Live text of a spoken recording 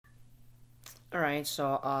Alright,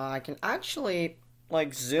 so I can actually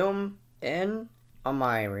like zoom in on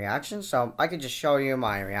my reaction, so I could just show you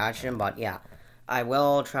my reaction, but yeah, I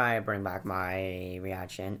will try to bring back my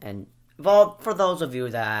reaction. And well, for those of you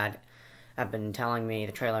that have been telling me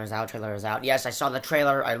the trailer is out. Yes, I saw the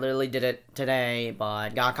trailer. I literally did it today,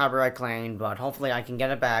 but got copyright claimed. But hopefully, I can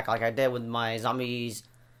get it back, like I did with my Zombies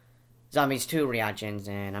 2 reactions.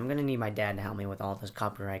 And I'm gonna need my dad to help me with all this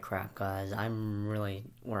copyright crap, cause I'm really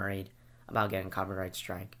worried about getting copyright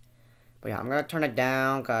strike. But yeah, I'm gonna turn it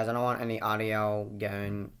down, cause I don't want any audio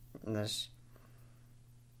getting in this.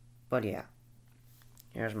 But yeah,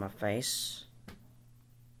 here's my face.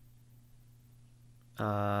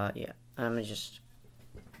 Yeah. I'm gonna just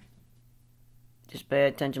pay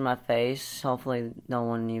attention to my face. Hopefully no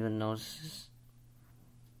one even notices.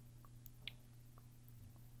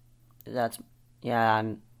 That's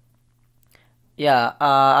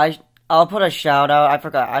I'll put a shout out. I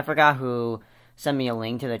forgot who sent me a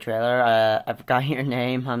link to the trailer. I forgot your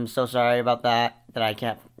name. I'm so sorry about that I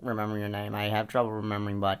can't remember your name. I have trouble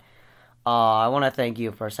remembering, but I want to thank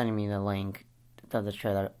you for sending me the link to the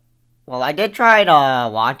trailer. Well, I did try to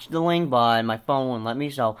watch the link, but my phone wouldn't let me,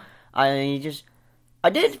 so I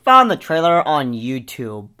did find the trailer on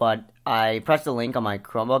YouTube, but I pressed the link on my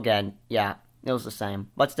Chromebook, and yeah, it was the same.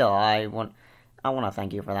 But still, I want to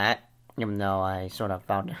thank you for that, even though I sort of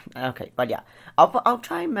found it. Okay, but yeah, I'll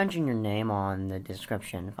try and mention your name on the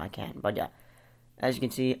description if I can. But yeah, as you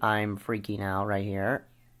can see, I'm freaking out right here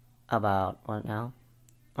about what now?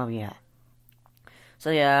 Oh yeah. So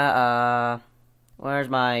yeah, where's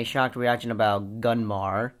my shocked reaction about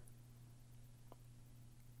Gunmar?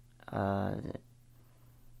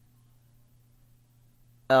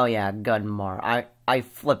 Oh yeah, Gunmar. I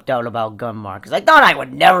flipped out about Gunmar because I thought I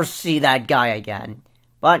would never see that guy again.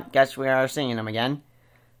 But guess we are seeing him again.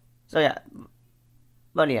 So yeah.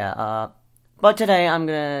 But yeah, but today I'm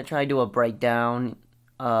gonna try to do a breakdown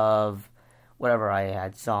of whatever I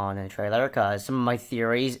had saw in the trailer, because some of my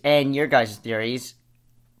theories and your guys' theories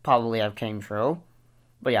probably have came true.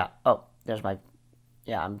 But yeah, oh, there's my,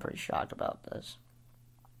 yeah, I'm pretty shocked about this.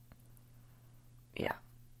 Yeah.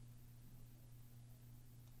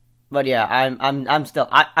 But yeah,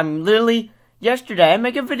 I'm literally, yesterday I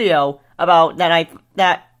make a video about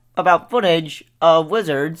about footage of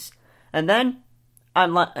wizards, and then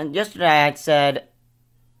and yesterday I had said,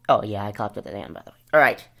 oh yeah, I clapped at the end, by the way.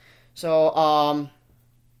 Alright. So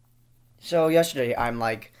yesterday I'm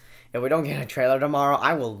like, if we don't get a trailer tomorrow,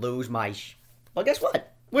 I will lose my well, guess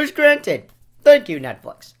what? Wish granted. Thank you,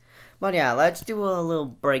 Netflix. But yeah, let's do a little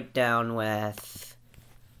breakdown with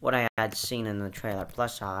what I had seen in the trailer.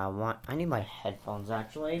 Plus, I need my headphones,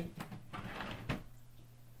 actually.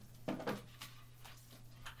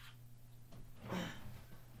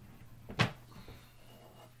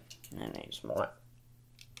 I need some more.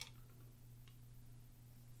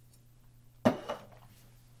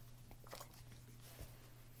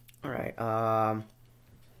 Alright,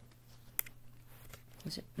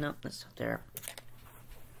 is it? No, that's up there.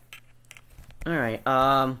 Alright,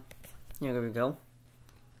 here we go.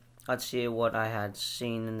 Let's see what I had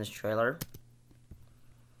seen in this trailer.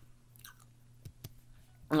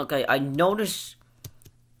 Okay, I noticed...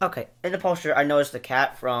 Okay, in the poster, I noticed the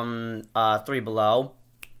cat from, 3 Below.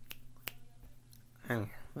 Hang on,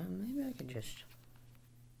 well, maybe I could just...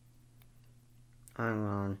 Hang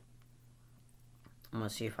on. I'm gonna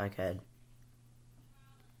see if I could...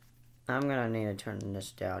 I'm gonna need to turn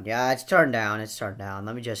this down. Yeah, it's turned down,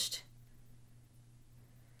 Let me just...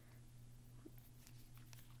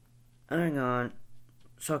 Hang on.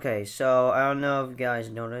 So, okay, so I don't know if you guys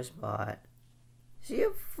noticed, but see a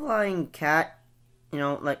flying cat? You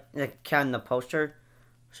know, like the cat in the poster?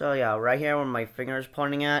 So yeah, right here where my finger is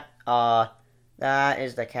pointing at, that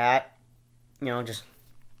is the cat. You know, just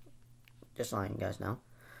letting you guys know.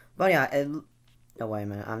 But yeah, no, wait a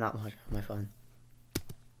minute, I'm not watching my phone.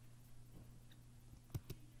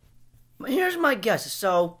 But here's my guess.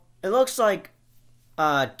 So, it looks like,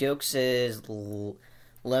 Dukes is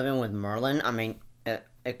living with Merlin. I mean,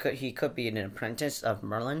 he could be an apprentice of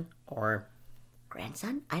Merlin, or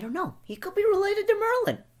grandson. I don't know. He could be related to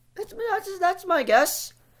Merlin. That's my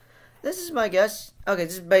guess. This is my guess. Okay,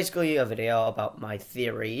 this is basically a video about my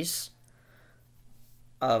theories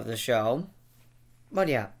of the show. But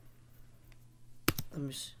yeah, let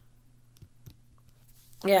me see.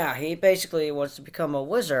 Yeah, he basically wants to become a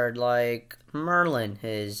wizard like Merlin,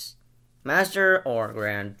 his master or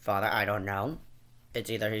grandfather. I don't know. It's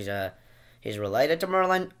either he's related to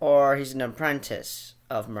Merlin or he's an apprentice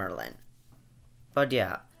of Merlin. But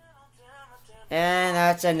yeah. And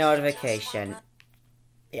that's a notification.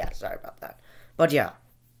 Yeah, sorry about that. But yeah.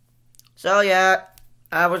 So yeah,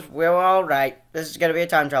 we were all right. This is gonna be a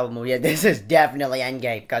time travel movie. Yeah, this is definitely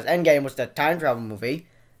Endgame because Endgame was the time travel movie.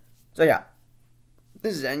 So yeah,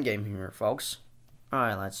 this is Endgame here, folks. All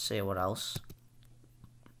right, let's see what else.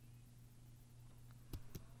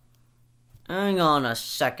 Hang on a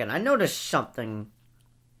second. I noticed something.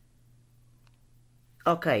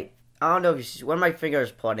 Okay, I don't know if you see where my finger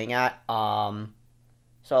is pointing at.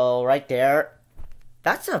 So right there,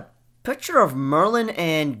 that's a picture of Merlin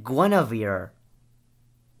and Guinevere.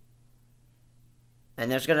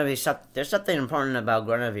 And there's something important about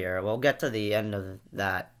Guinevere. We'll get to the end of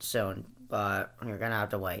that soon, but you're gonna have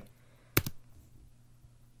to wait.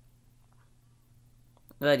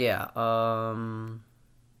 But yeah,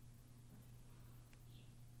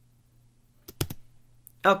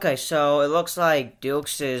 okay, so it looks like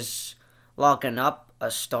Dukes is locking up a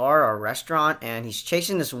store or restaurant, and he's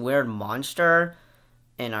chasing this weird monster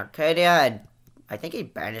in Arcadia, and I think he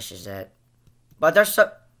banishes it. But there's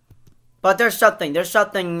something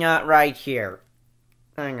not right here.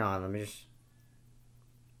 Hang on, let me just.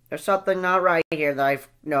 There's something not right here that I've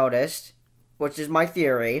noticed, which is my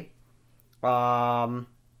theory. Hang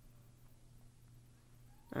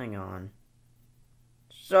on.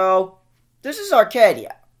 So, this is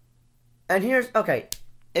Arcadia. And here's, okay,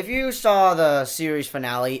 if you saw the series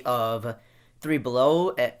finale of Three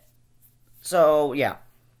Below, so, yeah.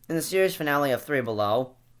 In the series finale of Three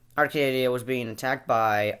Below, Arcadia was being attacked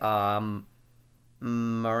by,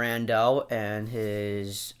 Mirando and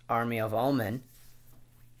his army of Omen.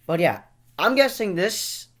 But yeah, I'm guessing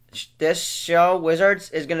this show, Wizards,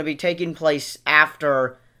 is going to be taking place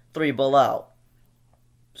after Three Below.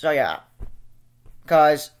 So yeah.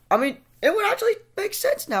 Because, I mean, it would actually make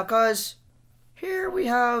sense now, because here we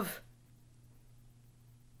have...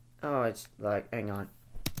 Oh, it's like, hang on.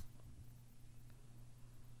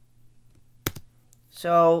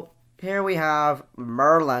 So, here we have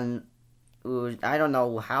Merlin, who, I don't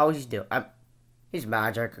know how he's doing. He's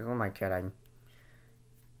magic, who am I kidding?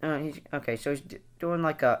 Okay, so he's doing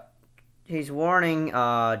like he's warning,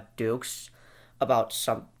 Dukes about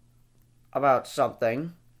something.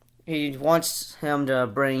 He wants him to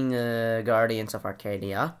bring the Guardians of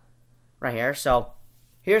Arcadia, right here. So,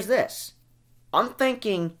 here's this. I'm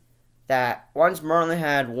thinking that once Merlin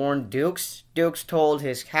had warned Dukes told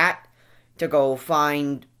his cat to go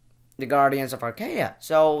find the Guardians of Arcadia.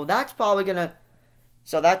 So that's probably gonna.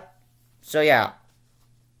 So yeah.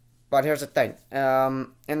 But here's the thing.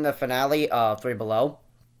 In the finale of Three Below,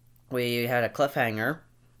 we had a cliffhanger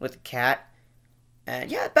with the cat, and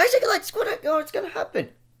yeah, basically that's what's gonna happen.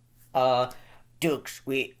 Dukes,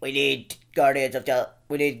 we need Guardians of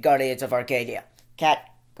Arcadia. Cat,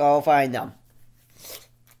 go find them.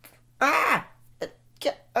 Ah,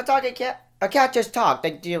 a talking cat. A cat just talked.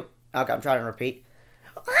 Okay, I'm trying to repeat.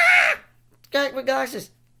 Ah! Get my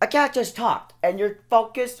glasses. A cat just talked, and you're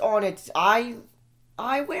focused on its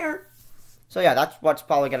eyewear. So yeah, that's what's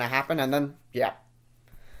probably gonna happen, and then yeah,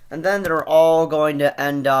 and then they're all going to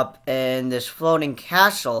end up in this floating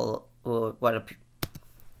castle. So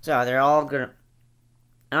they're all gonna.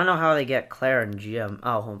 I don't know how they get Claire and Jim.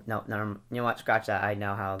 Oh no, you know what? Scratch that. I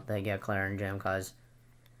know how they get Claire and Jim because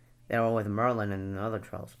they were with Merlin and the other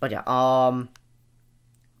trolls. But yeah,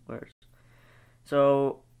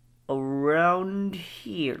 so around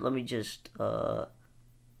here, let me just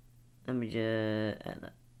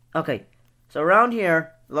okay, so around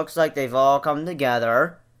here looks like they've all come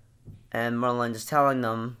together and Merlin's is telling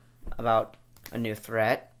them about a new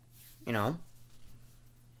threat, you know,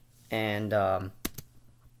 and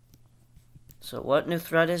so what new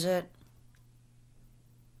threat is it?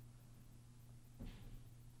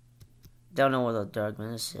 Don't know what the Dark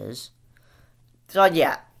Menace is. So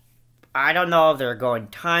yeah, I don't know if they're going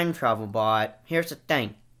time travel, but here's the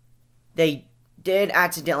thing. They did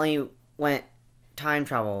accidentally went time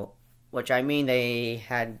travel, which I mean they're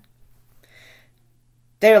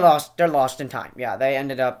lost in time. Yeah, they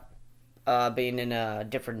ended up being in a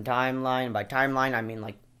different timeline. By timeline, I mean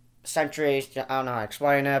like centuries. I don't know how to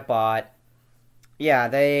explain it, but yeah,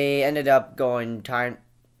 they ended up going time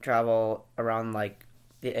travel around like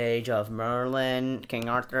the age of Merlin, King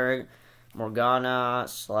Arthur, Morgana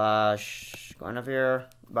 / Guinevere,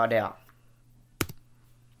 but yeah.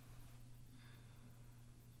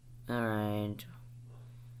 Alright.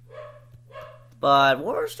 But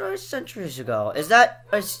War started centuries ago.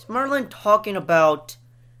 Is Merlin talking about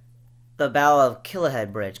the Battle of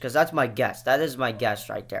Killahead Bridge? Because that's my guess. That is my guess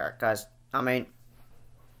right there. Because, I mean,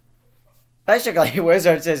 basically,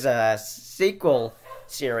 Wizards is a sequel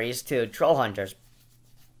series to Trollhunters.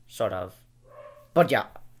 Sort of. But yeah,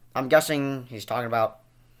 I'm guessing he's talking about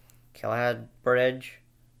Killahead Bridge.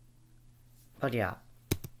 But yeah.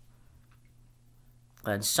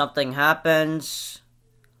 And something happens.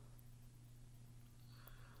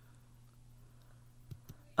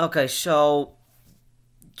 Okay, so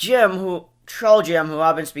Troll Jim, who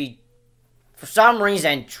happens to be, for some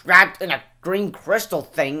reason, trapped in a green crystal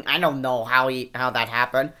thing. I don't know how that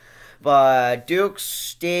happened. But Duke,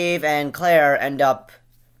 Steve, and Claire end up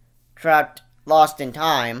trapped, lost in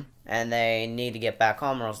time, and they need to get back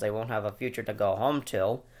home or else they won't have a future to go home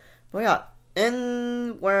to. But yeah,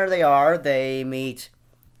 in where they are, they meet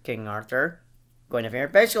King Arthur, Guinevere.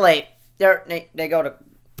 Basically, they go to,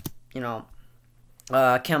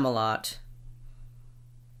 Camelot.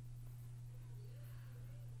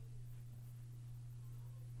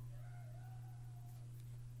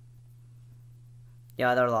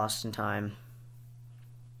 Yeah, they're lost in time.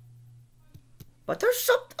 But there's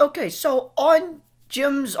okay, so on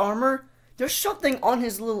Jim's armor, there's something on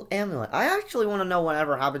his little amulet. I actually want to know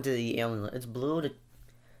whatever happened to the amulet. It's blue.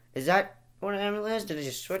 Is that what an amulet is? Did it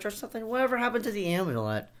just switch or something? Whatever happened to the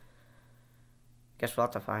amulet? Guess we'll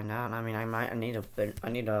have to find out. I mean, I need to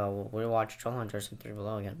rewatch Trollhunters and 3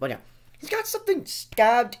 Below again. But yeah, he's got something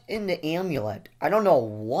stabbed in the amulet. I don't know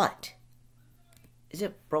what. Is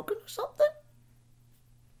it broken or something?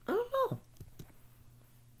 I don't know.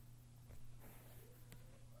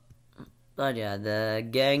 But yeah, the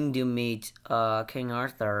gang do meet King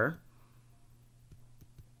Arthur.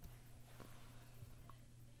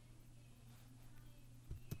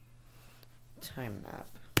 Time map.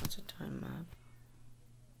 What's a time map?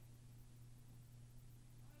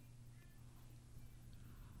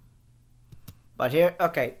 But here,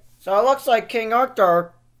 okay. So it looks like King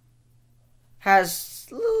Arthur has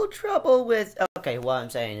a little trouble with. Okay, what I'm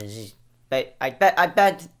saying is, I bet. I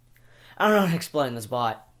don't know how to explain this,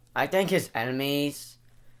 but I think his enemies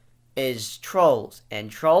is trolls. And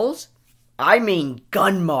trolls, I mean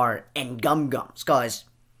Gunmar and Gum-Gums. Because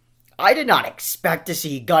I did not expect to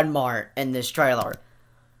see Gunmar in this trailer.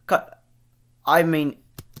 I mean,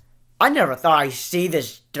 I never thought I'd see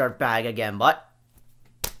this dirtbag again, but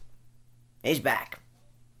he's back.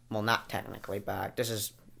 Well, not technically back. This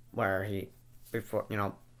is where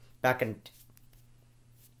back in.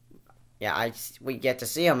 Yeah, we get to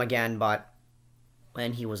see him again, but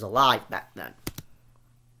when he was alive back then.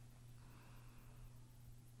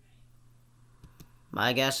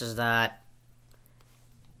 My guess is that,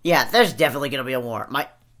 yeah, there's definitely gonna be a war.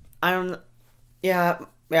 Yeah,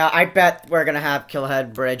 I bet we're gonna have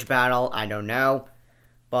Killhead Bridge battle. I don't know,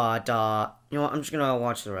 but you know what? I'm just gonna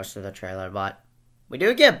watch the rest of the trailer. But we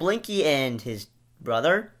do get Blinky and his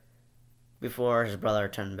brother before his brother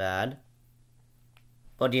turned bad.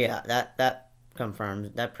 But yeah, that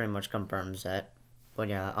pretty much confirms it. But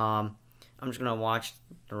yeah, I'm just gonna watch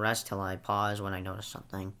the rest till I pause when I notice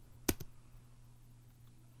something.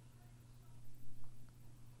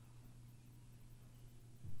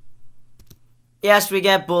 Yes, we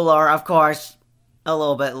get Bular, of course.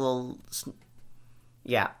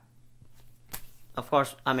 Yeah. Of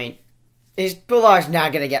course, I mean, Bular's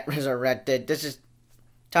not gonna get resurrected. This is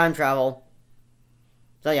time travel.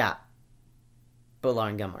 So yeah, Bular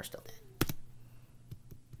and Gum are still dead.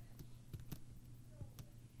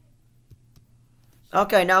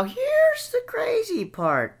 Okay, now here's the crazy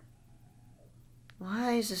part.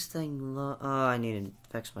 Why is this thing low? Oh, I need to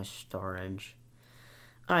fix my storage.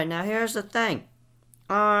 Alright, now here's the thing.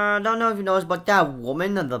 Don't know if you noticed, but that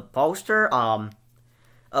woman in the poster,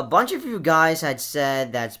 a bunch of you guys had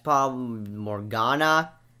said that's probably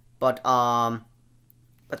Morgana, but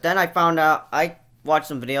then I found out, I watched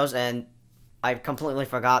some videos, and I completely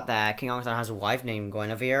forgot that King Arthur has a wife named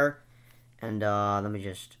Guinevere, and, let me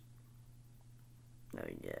just,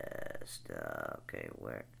 okay,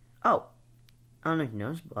 where, oh, I don't know if you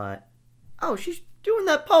noticed, but, oh, she's doing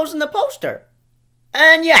that pose in the poster.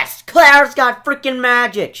 And yes, Claire's got freaking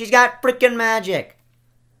magic. She's got freaking magic.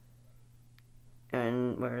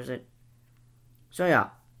 And where is it? So yeah.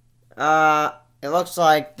 It looks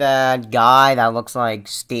like that guy that looks like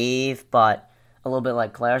Steve, but a little bit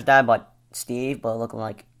like Claire's dad, but Steve, but looking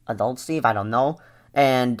like adult Steve, I don't know.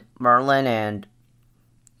 And Merlin and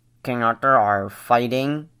King Arthur are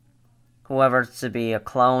fighting whoever's to be a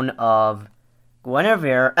clone of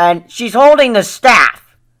Guinevere, and she's holding the staff.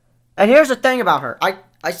 And here's the thing about her.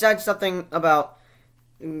 I said something about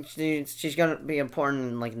she's gonna be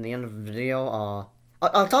important like in the end of the video.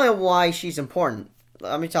 I'll tell you why she's important.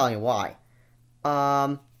 Let me tell you why.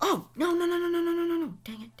 Oh no.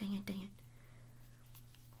 Dang it.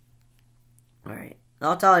 Alright.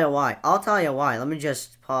 I'll tell you why. Let me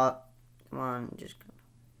just pause. Come on, just go.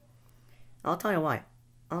 I'll tell you why.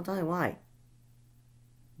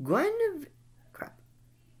 Guinevere. Crap.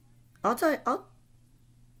 I'll tell you.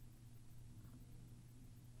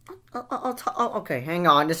 Okay, hang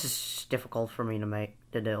on. This is difficult for me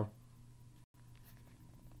to do.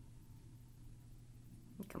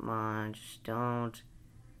 Come on, just don't.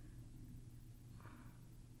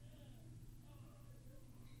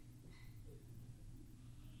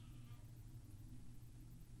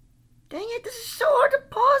 Dang it, this is so hard to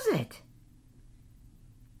pause it.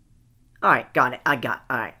 Alright, got it.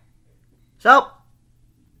 Alright. So,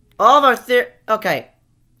 all of our okay.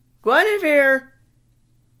 Guinevere.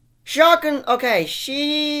 Shocking. Okay,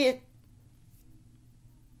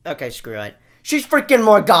 okay, screw it. She's freaking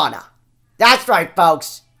Morgana. That's right,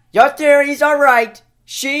 folks. Your theories are right.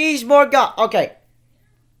 She's Morgana. Okay.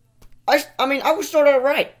 I mean, I was sort of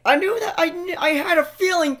right. I knew that. I had a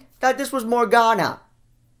feeling that this was Morgana.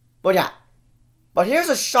 But yeah. But here's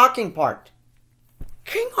a shocking part.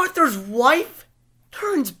 King Arthur's wife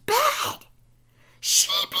turns bad.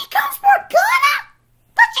 She becomes Morgana.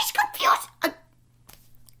 That's just confusing.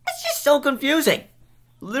 It's just so confusing.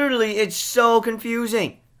 Literally, it's so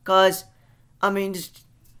confusing. Because, I mean, just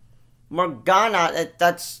Morgana,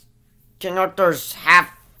 that's King Arthur's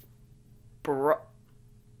half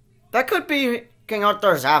that could be King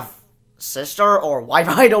Arthur's half sister or wife,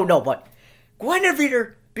 I don't know, but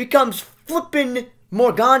Guinevere becomes flippin'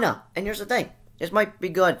 Morgana. And here's the thing, this might be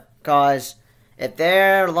good, because if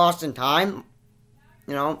they're lost in time,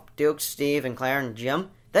 you know, Duke, Steve, and Claire, and Jim,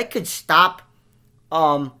 they could stop,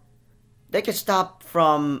 from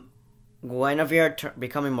Guinevere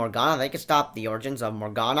becoming Morgana. They could stop the origins of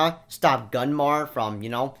Morgana, stop Gunmar from, you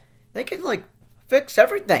know, they could, like, fix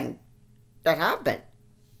everything that happened.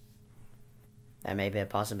 That may be a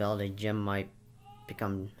possibility. Jim might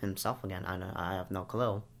become himself again. I have no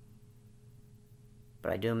clue.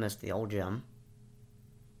 But I do miss the old Jim.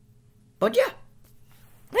 But yeah,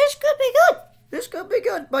 this could be good. This could be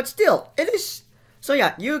good. But still, it is. So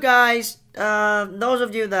yeah, you guys, those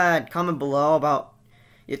of you that comment below about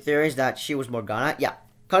your theories that she was Morgana, yeah,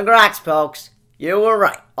 congrats, folks. You were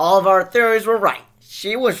right. All of our theories were right.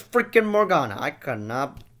 She was freaking Morgana. I could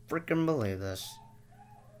not freaking believe this.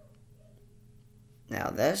 Now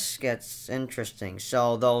this gets interesting.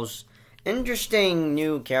 So those interesting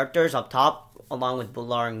new characters up top, along with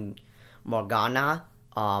Bular and Morgana.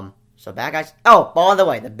 So bad guys. Oh, by the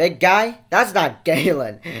way, the big guy, that's not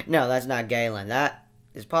Galen. No, that's not Galen. That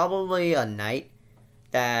is probably a knight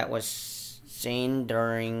that was seen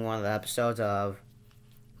during one of the episodes of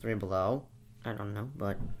Three Below. I don't know,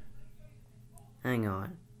 but hang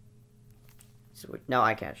on. So, no,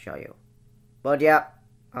 I can't show you. But yeah,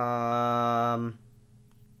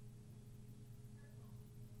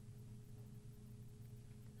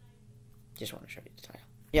 just want to show you the title.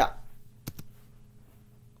 Yeah.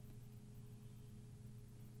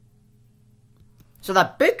 So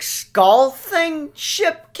that big skull thing,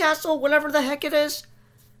 ship, castle, whatever the heck it is,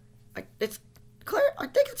 it's Claire. I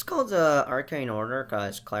think it's called the Arcane Order,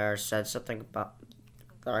 because Claire said something about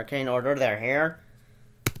the Arcane Order. They're here.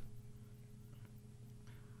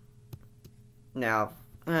 Now,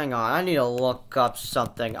 hang on. I need to look up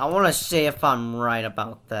something. I want to see if I'm right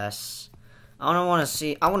about this. I want to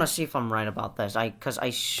see if I'm right about this. Because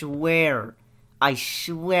I swear,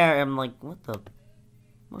 I'm like, what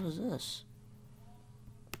is this?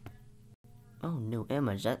 Oh, new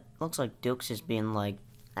image. That looks like Dukes is being like,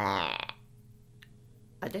 ah.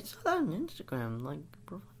 I did saw that on Instagram. Like,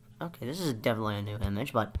 okay, this is definitely a new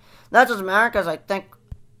image, but that doesn't matter because I think.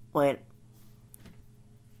 Wait,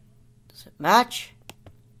 does it match?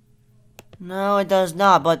 No, it does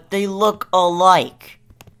not. But they look alike.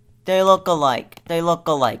 They look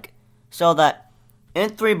alike. So that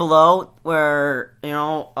in Three Below, where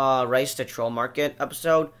Race to Troll Market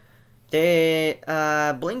episode.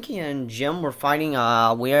 Blinky and Jim were fighting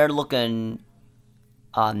a weird-looking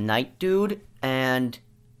knight dude, and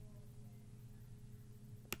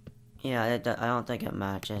yeah, I don't think it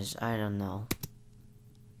matches. I don't know.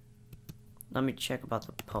 Let me check about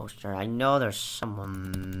the poster. I know there's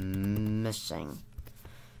someone missing.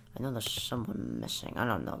 I don't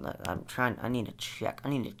know. I need to check.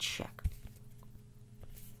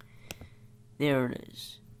 There it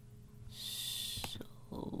is. So,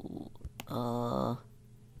 I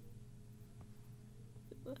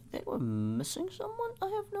think we're missing someone? I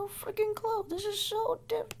have no freaking clue. This is so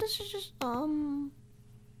this is just,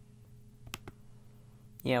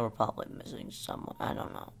 yeah, we're probably missing someone. I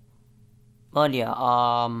don't know. But yeah,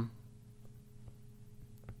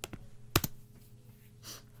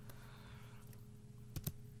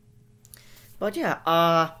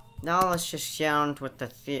 now let's just get on with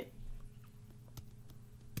the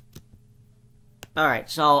Alright,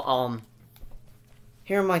 so,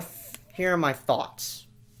 here are my here are my thoughts.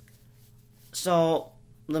 So,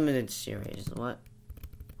 limited series. What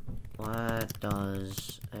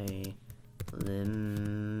does a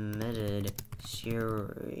limited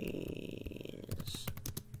series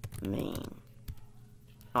mean?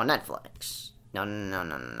 On Netflix. No.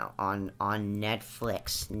 On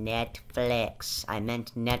Netflix. Netflix. I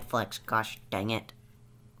meant Netflix. Gosh dang it.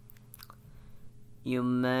 You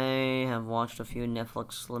may have watched a few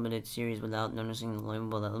Netflix limited series without noticing the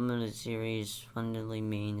label. That limited series fundamentally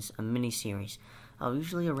means a mini-series of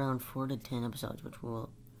usually around 4 to 10 episodes, which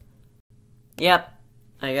will... Yep.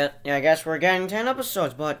 I guess we're getting 10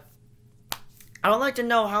 episodes, but I would like to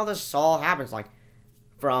know how this all happens. Like,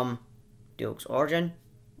 from Duke's origin,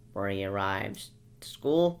 where he arrives to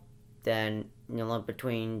school, then,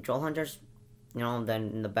 between Trollhunters,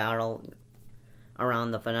 then the battle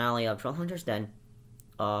around the finale of Trollhunters, then,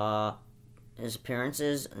 his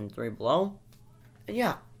appearances in 3 Below.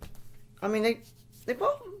 Yeah. I mean, they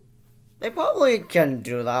probably can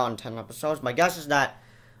do that on 10 episodes. My guess is that,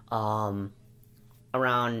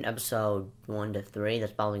 around episode 1 to 3,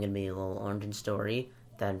 that's probably going to be a little origin story.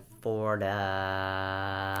 Then 4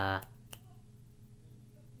 to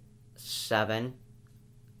 7,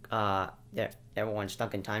 everyone's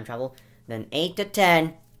stuck in time travel. Then 8 to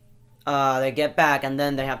 10, they get back, and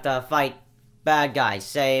then they have to fight bad guys,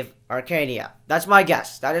 save Arcadia. That's my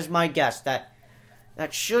guess. That is my guess. That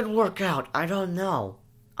should work out. I don't know.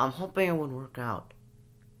 I'm hoping it would work out.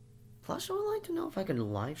 Plus, I would like to know if I could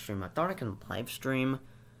live stream. I thought I could live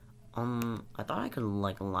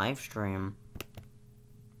stream.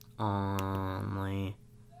 Only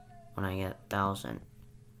when I get 1,000.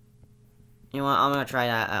 You know what? I'm gonna try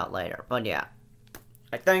that out later. But yeah,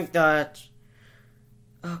 I think that.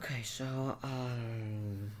 Okay, so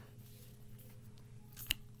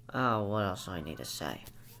oh, what else do I need to say?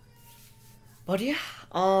 But yeah,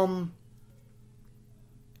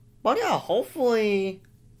 hopefully.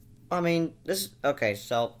 I mean, okay,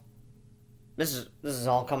 so this is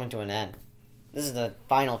all coming to an end. This is the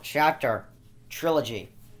final chapter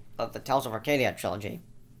trilogy of the Tales of Arcadia trilogy.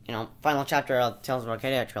 Final chapter of the Tales of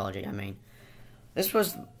Arcadia trilogy. I mean, this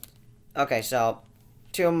was okay. So,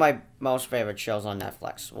 2 of my most favorite shows on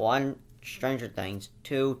Netflix. 1, Stranger Things.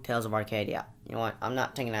 2, Tales of Arcadia. You know what? I'm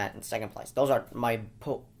not taking that in second place. Those are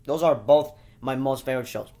both my most favorite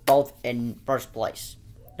shows. Both in first place.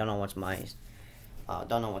 Don't know what's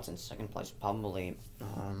in second place. Probably,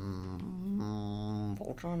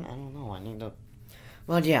 Voltron? I don't know. I need to...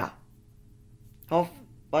 But yeah.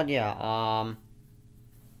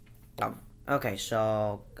 Okay,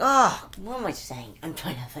 so... what am I saying? I'm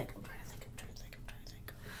trying to think.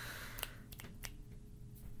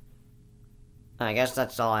 I guess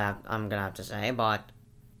that's all I'm gonna have to say, but...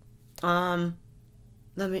 Let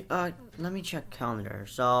me check calendar.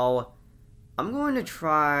 So... I'm going to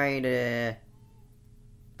try to...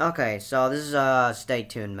 Okay, so this is a stay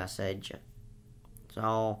tuned message.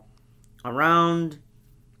 So, around...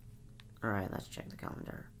 Alright, let's check the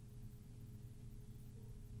calendar.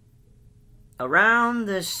 Around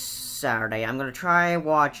this Saturday, I'm going to try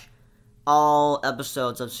watch all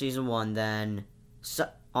episodes of Season 1, then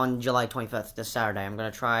on July 25th, this Saturday, I'm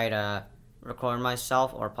going to try to record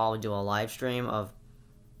myself, or probably do a live stream of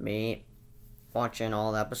me watching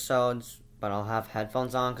all the episodes, but I'll have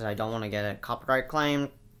headphones on, because I don't want to get a copyright claim.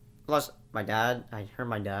 Plus, I heard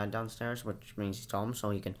my dad downstairs, which means he's home,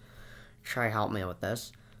 so he can try to help me with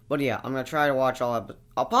this. But yeah, I'm going to try to watch all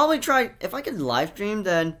I'll probably try, if I can live stream,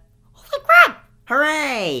 then, holy crap!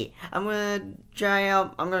 Hooray! I'm going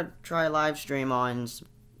to try live stream on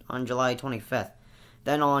July 25th.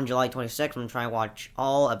 Then on July 26th, I'm going to try to watch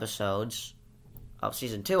all episodes of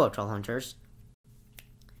Season 2 of Trollhunters.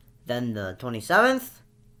 Then the 27th,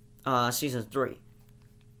 Season 3.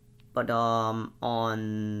 But,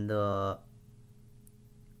 on the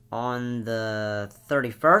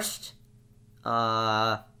 31st,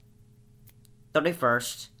 I'm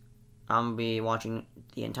gonna be watching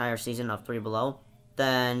the entire season of 3 Below.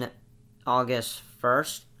 Then, August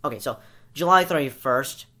 1st, okay, so, July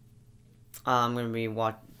 31st, I'm gonna be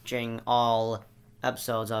watching all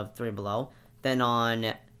episodes of 3 Below. Then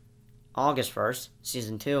on August 1st,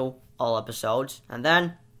 Season 2, all episodes. And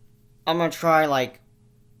then, I'm gonna try,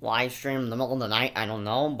 live stream in the middle of the night, I don't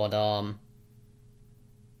know,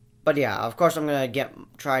 but yeah, of course I'm gonna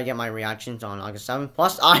try to get my reactions on August 7th.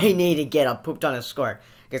 Plus, I need to get a poop ton of score,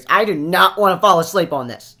 because I do not want to fall asleep on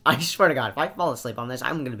this. I swear to God, if I fall asleep on this,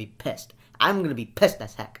 I'm gonna be pissed. I'm gonna be pissed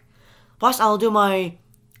as heck. Plus, I'll do my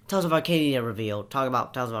Tales of Arcadia reveal, talk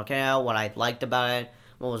about Tales of Arcadia, what I liked about it,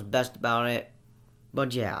 what was best about it,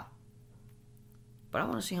 but yeah. But I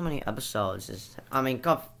want to see how many episodes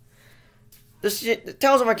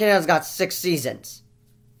Tales of Arcadia has got 6 seasons.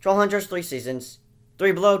 Trollhunters 3 seasons.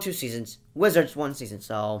 3 Below 2 seasons. Wizards 1 season.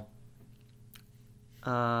 So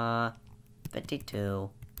 52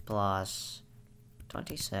 plus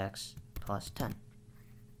 26 plus 10.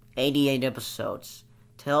 88 episodes.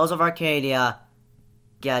 Tales of Arcadia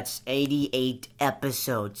gets 88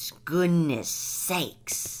 episodes. Goodness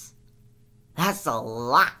sakes. That's a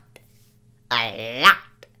lot. A lot.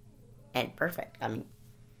 And perfect. I mean,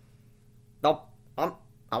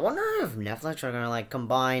 I wonder if Netflix are gonna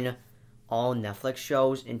combine all Netflix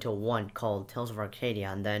shows into one called Tales of Arcadia,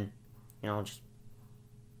 and then, just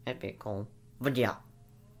it'd be cool. But yeah.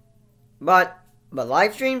 But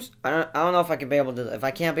live streams, I don't know if I can be able to. If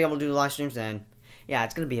I can't be able to do live streams, then yeah,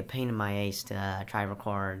 it's gonna be a pain in my ass to try to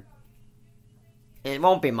record. It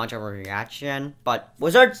won't be much of a reaction, but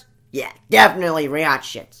Wizards, yeah, definitely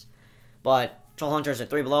reactions. But Trollhunters at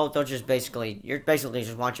 3 Below, you're basically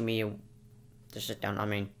just watching me just sit down. I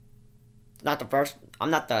mean, I'm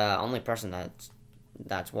not the only person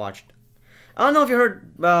that's watched. I don't know if you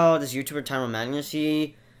heard this YouTuber Tyron Magnus.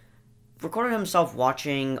 He recorded himself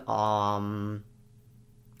watching one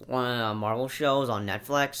of the Marvel shows on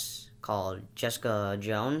Netflix called Jessica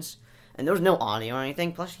Jones, and there was no audio or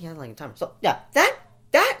anything. Plus, he had a timer. So yeah,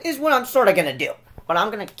 that is what I'm sort of gonna do. But I'm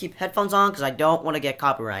gonna keep headphones on because I don't want to get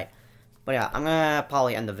copyright. But yeah, I'm gonna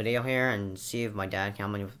probably end the video here and see if my dad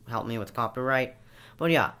can help me with copyright.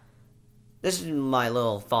 But yeah, this is my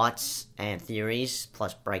little thoughts and theories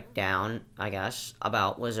plus breakdown, I guess,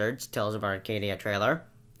 about Wizards Tales of Arcadia trailer.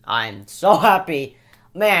 I'm so happy,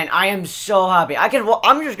 man. I am so happy.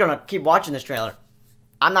 I'm just gonna keep watching this trailer.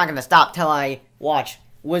 I'm not gonna stop till I watch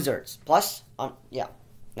Wizards. Plus, yeah,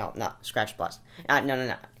 no, scratch plus.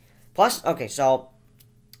 No. Plus, okay, so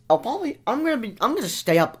I'm gonna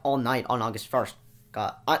stay up all night on August 1st,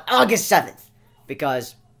 on August 7th,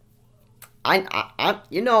 because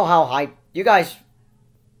you know how hyped you guys.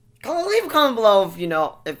 Leave a comment below if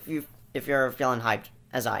you're feeling hyped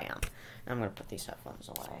as I am. I'm gonna put these headphones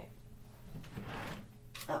away.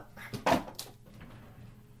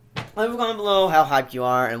 Leave a comment below how hyped you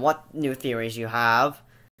are and what new theories you have,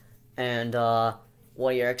 and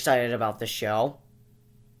what you're excited about the show.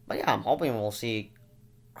 But yeah, I'm hoping we'll see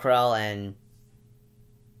Krell and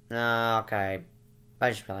okay, I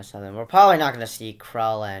just realized something. We're probably not gonna see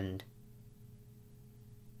Krell and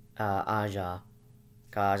Aja,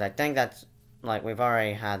 cause I think that's we've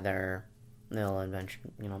already had their little adventure,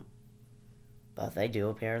 But they do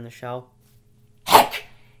appear in the show. Heck,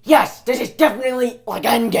 yes, this is definitely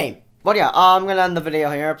Endgame. But yeah, I'm gonna end the video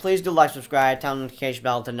here. Please do like, subscribe, tell the notification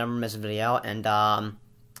bell to never miss a video, and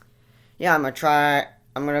yeah, I'm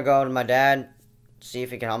gonna go to my dad, see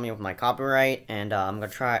if he can help me with my copyright, and I'm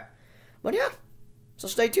gonna try. But yeah, so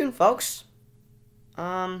stay tuned, folks.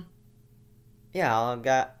 Yeah,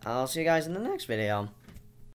 I'll see you guys in the next video.